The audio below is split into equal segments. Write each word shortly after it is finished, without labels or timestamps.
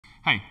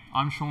Hey,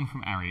 I'm Sean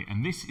from ARRI,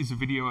 and this is a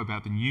video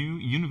about the new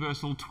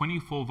universal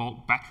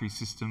 24-volt battery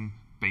system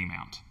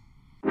B-mount.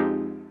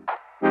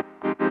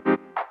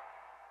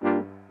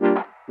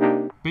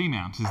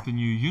 B-mount is the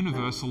new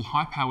universal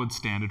high-powered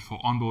standard for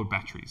onboard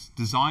batteries,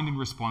 designed in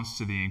response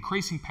to the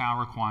increasing power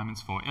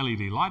requirements for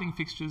LED lighting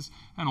fixtures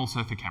and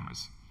also for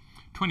cameras.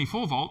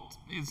 24-volt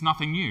is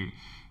nothing new.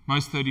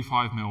 Most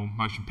 35mm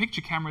motion picture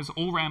cameras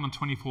all ran on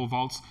 24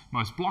 volts,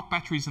 most block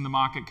batteries in the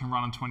market can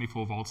run on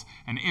 24 volts,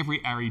 and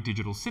every ARRI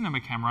digital cinema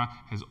camera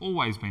has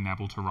always been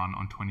able to run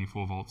on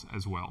 24 volts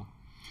as well.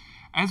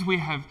 As we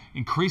have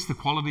increased the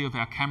quality of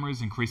our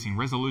cameras, increasing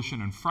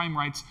resolution and frame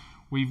rates,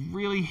 we've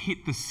really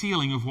hit the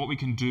ceiling of what we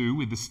can do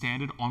with the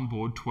standard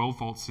onboard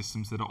 12-volt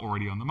systems that are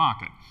already on the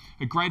market.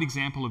 A great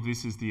example of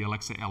this is the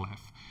Alexa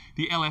LF.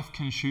 The LF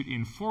can shoot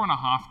in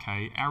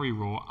 4.5K ARRI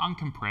RAW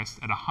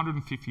uncompressed at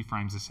 150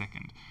 frames a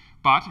second,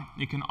 but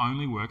it can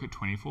only work at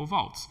 24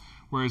 volts,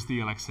 whereas the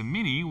Alexa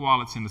Mini,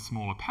 while it's in a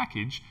smaller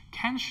package,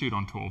 can shoot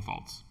on 12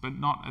 volts, but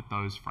not at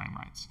those frame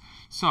rates.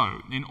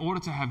 So, in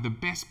order to have the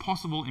best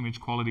possible image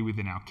quality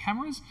within our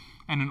cameras,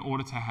 and in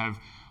order to have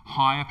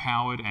higher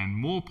powered and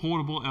more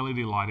portable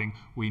LED lighting,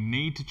 we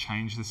need to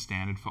change the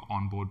standard for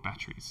onboard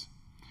batteries.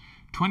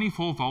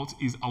 24 volts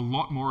is a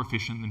lot more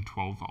efficient than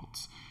 12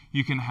 volts.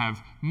 You can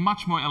have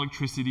much more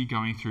electricity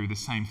going through the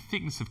same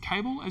thickness of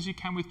cable as you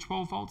can with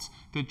 12 volts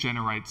that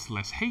generates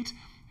less heat,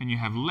 and you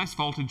have less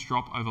voltage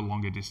drop over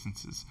longer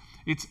distances.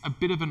 It's a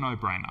bit of a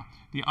no-brainer.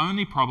 The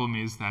only problem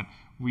is that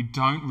we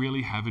don't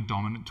really have a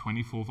dominant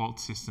 24 volt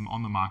system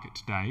on the market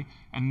today,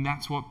 and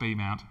that's what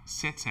B-mount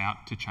sets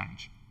out to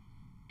change.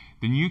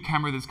 The new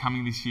camera that's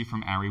coming this year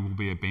from ARRI will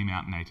be a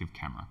B-mount native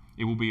camera.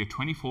 It will be a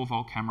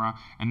 24-volt camera,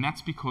 and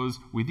that's because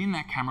within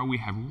that camera we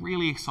have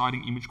really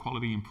exciting image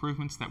quality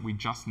improvements that we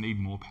just need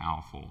more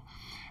power for.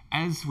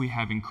 As we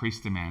have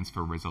increased demands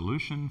for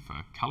resolution, for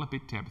color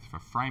bit depth, for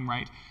frame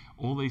rate,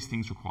 all these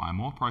things require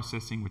more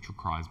processing, which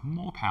requires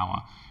more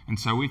power, and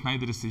so we've made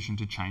the decision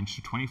to change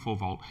to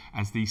 24-volt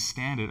as the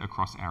standard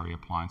across ARRI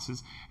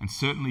appliances, and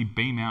certainly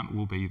B-mount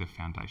will be the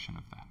foundation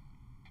of that.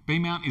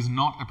 B-mount is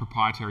not a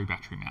proprietary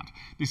battery mount.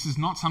 This is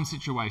not some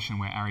situation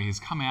where ARRI has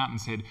come out and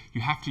said,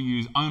 you have to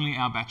use only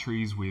our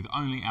batteries with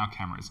only our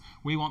cameras.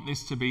 We want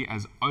this to be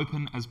as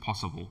open as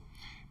possible.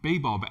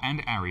 Bebob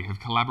and ARRI have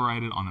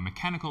collaborated on the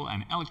mechanical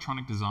and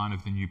electronic design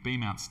of the new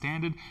B-mount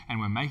standard, and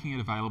we're making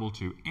it available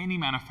to any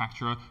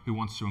manufacturer who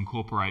wants to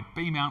incorporate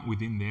B-mount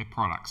within their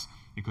products.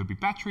 It could be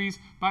batteries,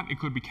 but it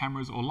could be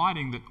cameras or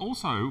lighting that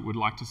also would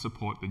like to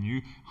support the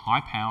new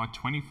high-power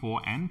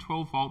 24 and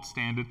 12-volt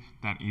standard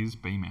that is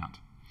B-mount.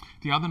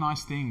 The other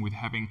nice thing with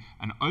having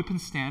an open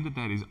standard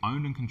that is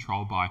owned and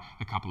controlled by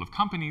a couple of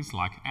companies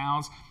like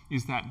ours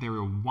is that there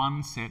are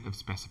one set of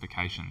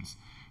specifications.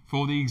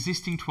 For the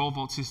existing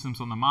 12-volt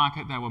systems on the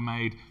market, they were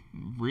made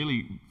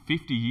really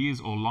 50 years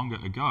or longer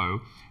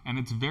ago, and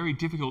it's very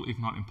difficult, if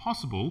not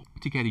impossible,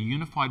 to get a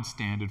unified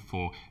standard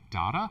for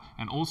data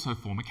and also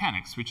for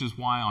mechanics, which is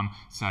why on,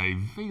 say,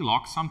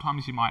 V-lock,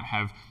 sometimes you might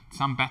have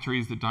some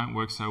batteries that don't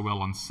work so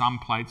well on some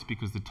plates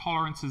because the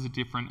tolerances are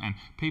different and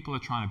people are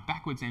trying to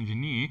backwards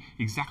engineer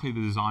exactly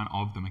the design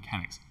of the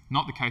mechanics.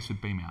 Not the case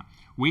with B-mount.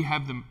 We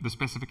have the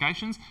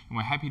specifications, and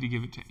we're happy to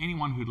give it to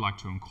anyone who'd like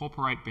to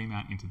incorporate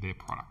B-mount into their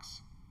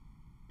products.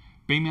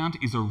 B-mount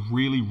is a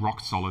really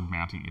rock-solid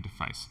mounting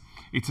interface.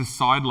 It's a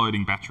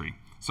side-loading battery.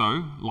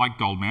 So, like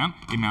Gold Mount,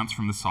 it mounts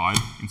from the side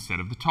instead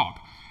of the top.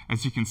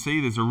 As you can see,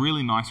 there's a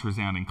really nice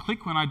resounding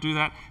click when I do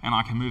that, and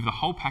I can move the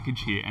whole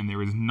package here, and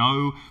there is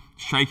no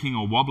shaking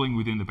or wobbling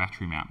within the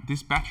battery mount.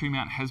 This battery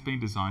mount has been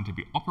designed to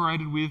be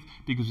operated with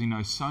because we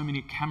know so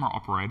many camera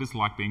operators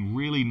like being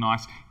really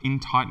nice in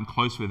tight and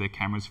close with their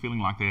cameras, feeling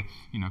like they're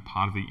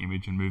part of the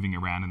image and moving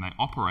around, and they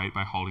operate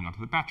by holding onto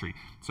the battery.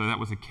 So that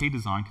was a key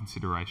design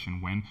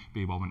consideration when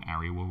Bebob and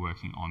ARRI were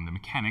working on the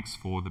mechanics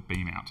for the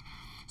B-mount.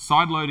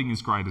 Side loading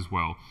is great as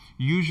well.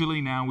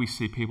 Usually now we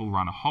see people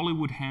run a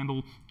Hollywood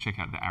handle, check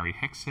out the ARRI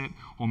hex set,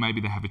 or maybe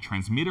they have a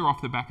transmitter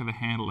off the back of the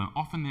handle, and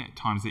often at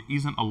times there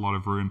isn't a lot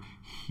of room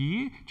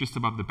here just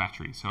above the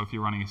battery. So if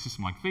you're running a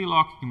system like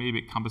V-lock, it can be a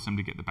bit cumbersome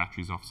to get the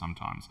batteries off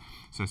sometimes.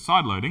 So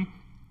side loading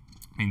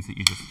means that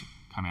you just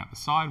come out the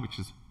side, which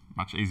is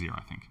much easier,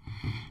 I think.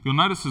 You'll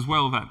notice as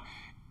well that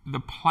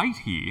the plate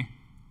here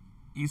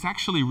is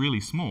actually really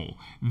small.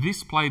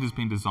 This plate has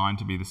been designed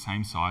to be the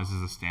same size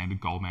as a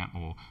standard Gold Mount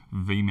or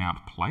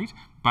V-mount plate,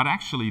 but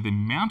actually the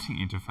mounting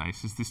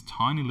interface is this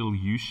tiny little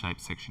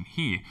U-shaped section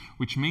here,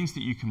 which means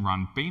that you can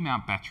run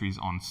B-mount batteries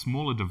on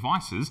smaller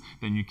devices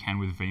than you can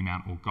with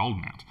V-mount or Gold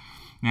Mount.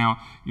 Now,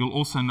 you'll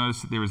also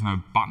notice that there is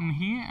no button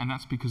here, and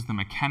that's because the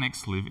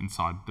mechanics live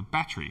inside the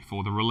battery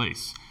for the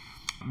release.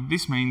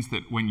 This means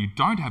that when you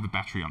don't have a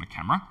battery on a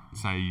camera,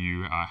 say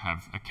you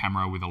have a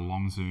camera with a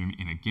long zoom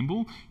in a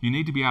gimbal, you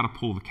need to be able to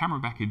pull the camera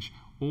package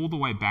all the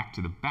way back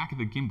to the back of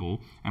the gimbal,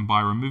 and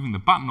by removing the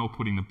button or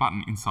putting the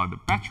button inside the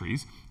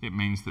batteries, it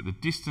means that the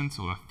distance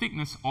or the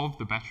thickness of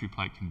the battery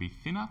plate can be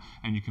thinner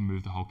and you can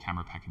move the whole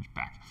camera package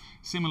back.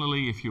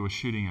 Similarly, if you were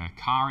shooting a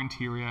car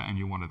interior and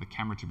you wanted the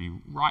camera to be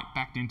right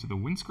backed into the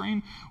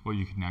windscreen, well,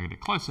 you can now get it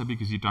closer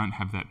because you don't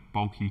have that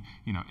bulky,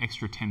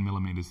 extra 10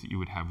 millimeters that you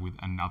would have with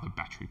another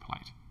battery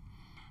plate.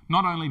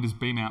 Not only does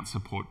B-mount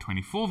support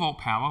 24 volt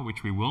power,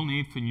 which we will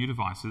need for new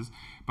devices,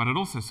 but it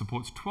also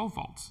supports 12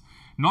 volts.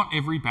 Not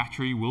every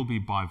battery will be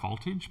by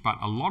voltage, but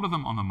a lot of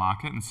them on the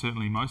market, and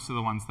certainly most of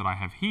the ones that I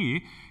have here,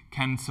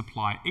 can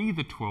supply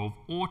either 12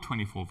 or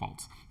 24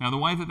 volts. Now, the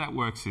way that that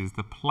works is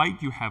the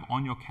plate you have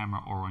on your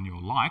camera or on your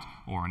light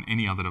or on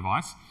any other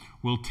device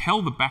will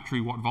tell the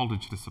battery what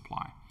voltage to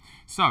supply.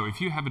 So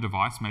if you have a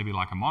device, maybe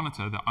like a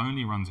monitor, that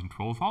only runs in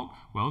 12 volt,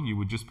 well, you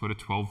would just put a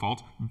 12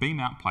 volt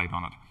B-mount plate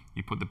on it.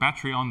 You put the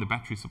battery on, the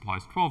battery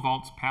supplies 12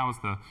 volts, powers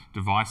the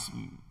device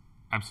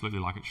absolutely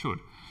like it should.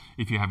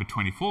 If you have a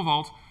 24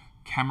 volt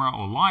camera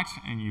or light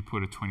and you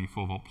put a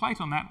 24 volt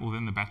plate on that, well,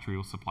 then the battery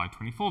will supply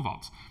 24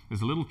 volts.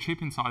 There's a little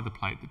chip inside the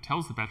plate that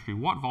tells the battery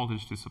what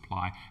voltage to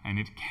supply, and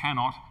it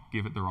cannot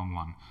give it the wrong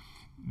one.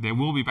 There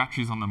will be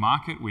batteries on the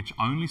market which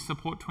only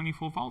support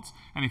 24 volts,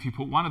 and if you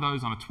put one of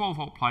those on a 12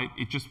 volt plate,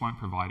 it just won't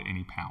provide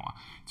any power.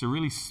 It's a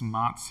really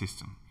smart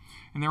system.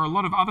 And there are a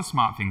lot of other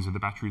smart things with the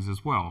batteries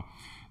as well.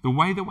 The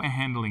way that we're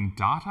handling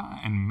data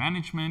and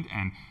management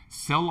and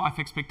cell life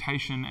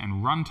expectation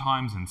and run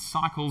times and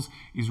cycles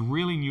is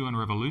really new and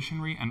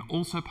revolutionary, and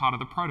also part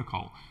of the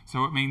protocol.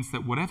 So it means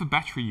that whatever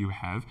battery you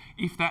have,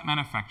 if that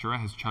manufacturer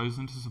has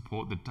chosen to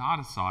support the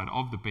data side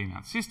of the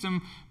B-mount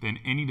system, then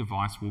any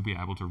device will be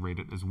able to read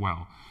it as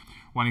well.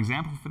 One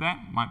example for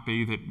that might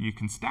be that you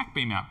can stack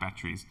B-mount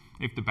batteries.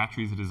 If the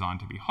batteries are designed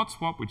to be hot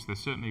swap, which there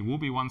certainly will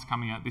be ones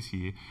coming out this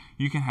year,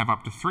 you can have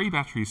up to 3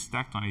 batteries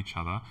stacked on each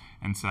other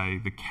and say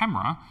the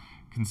camera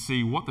can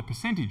see what the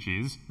percentage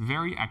is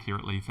very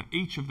accurately for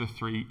each of the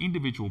 3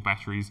 individual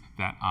batteries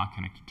that are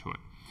connected to it.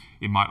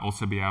 It might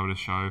also be able to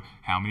show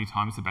how many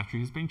times the battery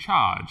has been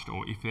charged,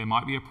 or if there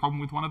might be a problem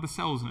with one of the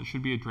cells and it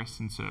should be addressed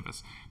in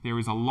service. There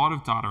is a lot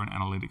of data and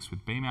analytics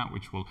with B-mount,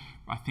 which will,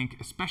 I think,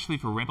 especially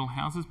for rental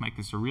houses, make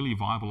this a really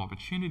viable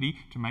opportunity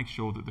to make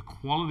sure that the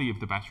quality of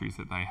the batteries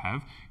that they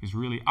have is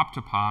really up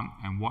to par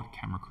and what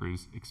camera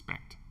crews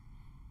expect.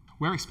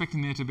 We're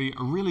expecting there to be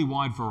a really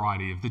wide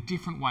variety of the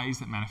different ways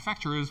that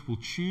manufacturers will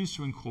choose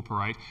to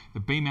incorporate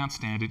the B-mount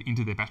standard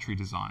into their battery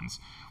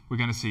designs. We're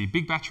going to see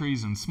big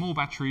batteries and small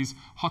batteries,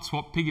 hot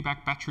swap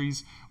piggyback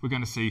batteries. We're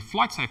going to see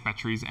flight safe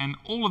batteries, and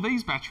all of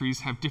these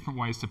batteries have different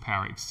ways to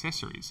power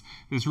accessories.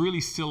 There's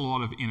really still a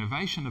lot of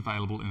innovation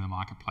available in the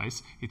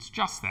marketplace. It's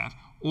just that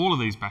all of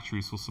these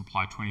batteries will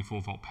supply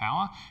 24 volt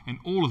power, and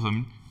all of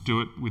them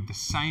do it with the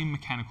same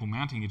mechanical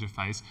mounting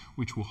interface,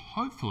 which will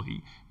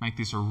hopefully make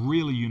this a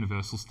really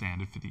universal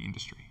standard for the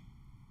industry.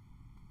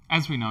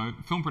 As we know,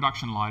 film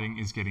production lighting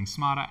is getting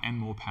smarter and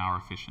more power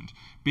efficient.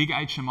 Big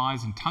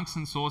HMIs and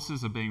tungsten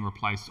sources are being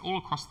replaced all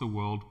across the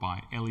world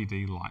by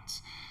LED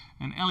lights.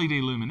 And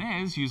LED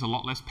luminaires use a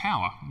lot less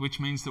power, which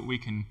means that we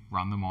can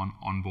run them on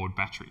onboard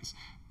batteries.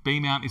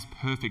 B-mount is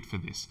perfect for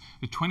this.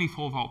 The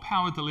 24 volt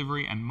power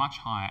delivery and much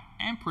higher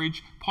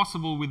amperage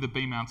possible with the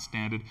B-mount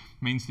standard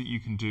means that you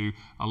can do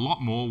a lot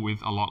more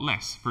with a lot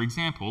less. For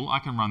example, I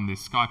can run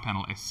this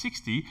SkyPanel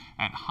S60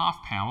 at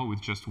half power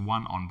with just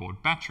one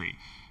onboard battery.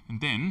 And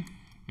then,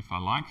 if I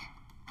like,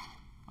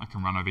 I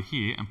can run over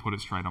here and put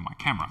it straight on my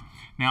camera.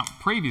 Now,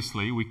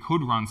 previously we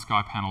could run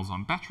SkyPanels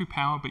on battery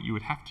power, but you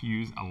would have to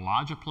use a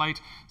larger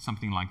plate,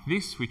 something like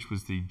this, which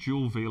was the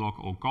dual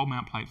V-lock or gold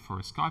mount plate for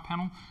a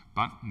SkyPanel,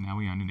 but now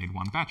we only need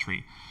one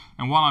battery.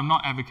 And while I'm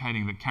not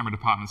advocating that camera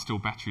departments steal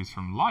batteries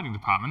from lighting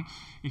department,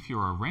 if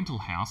you're a rental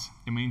house,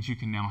 it means you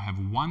can now have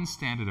one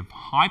standard of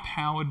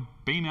high-powered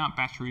B-mount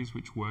batteries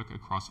which work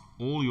across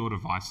all your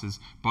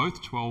devices,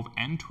 both 12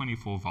 and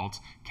 24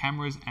 volts,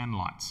 cameras and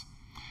lights.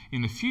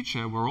 In the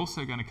future, we're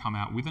also going to come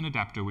out with an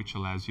adapter which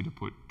allows you to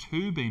put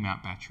 2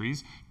 B-mount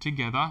batteries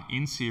together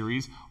in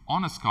series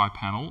on a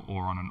SkyPanel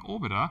or on an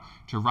orbiter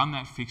to run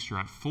that fixture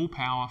at full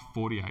power,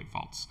 48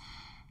 volts.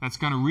 That's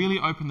going to really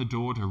open the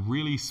door to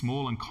really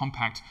small and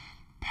compact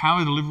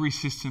power delivery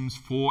systems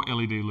for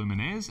LED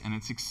luminaires, and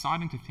it's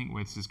exciting to think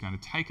where this is going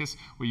to take us,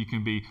 where you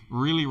can be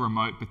really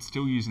remote but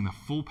still using the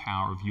full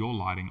power of your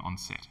lighting on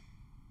set.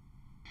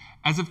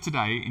 As of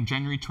today, in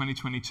January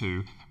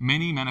 2022,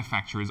 many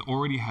manufacturers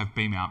already have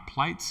B-mount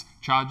plates,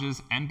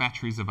 chargers and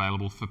batteries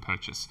available for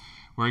purchase.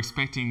 We're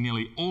expecting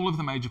nearly all of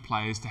the major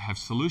players to have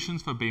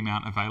solutions for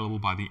B-mount available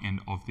by the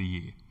end of the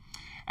year.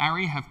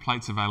 ARRI have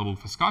plates available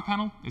for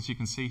SkyPanel, as you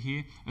can see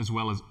here, as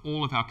well as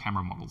all of our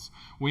camera models.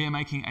 We are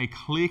making a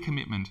clear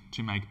commitment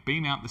to make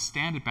B-mount the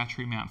standard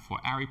battery mount for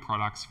ARRI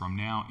products from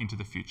now into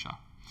the future.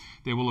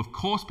 There will of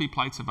course be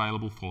plates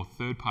available for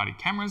third-party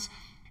cameras.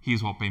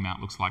 Here's what B-mount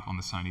looks like on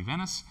the Sony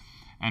Venice.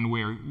 And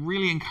we're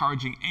really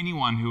encouraging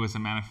anyone who is a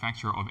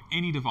manufacturer of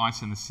any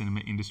device in the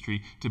cinema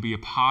industry to be a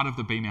part of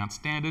the B-mount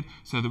standard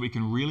so that we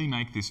can really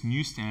make this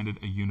new standard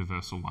a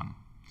universal one.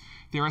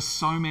 There are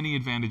so many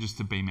advantages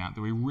to B mount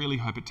that we really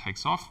hope it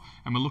takes off,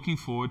 and we're looking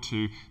forward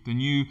to the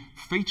new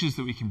features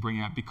that we can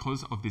bring out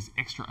because of this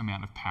extra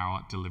amount of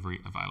power delivery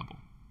available.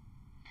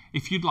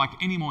 If you'd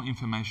like any more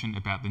information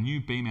about the new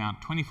B-mount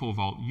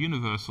 24-volt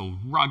universal,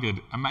 rugged,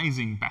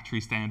 amazing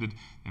battery standard,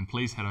 then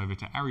please head over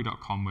to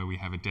ARRI.com, where we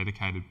have a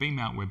dedicated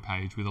B-mount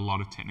webpage with a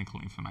lot of technical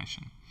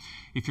information.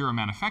 If you're a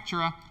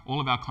manufacturer, all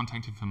of our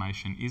contact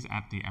information is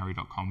at the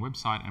ARRI.com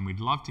website, and we'd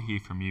love to hear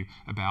from you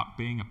about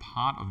being a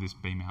part of this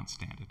B-mount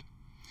standard.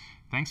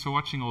 Thanks for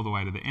watching all the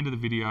way to the end of the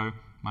video.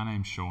 My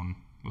name's Sean.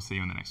 We'll see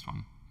you in the next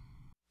one.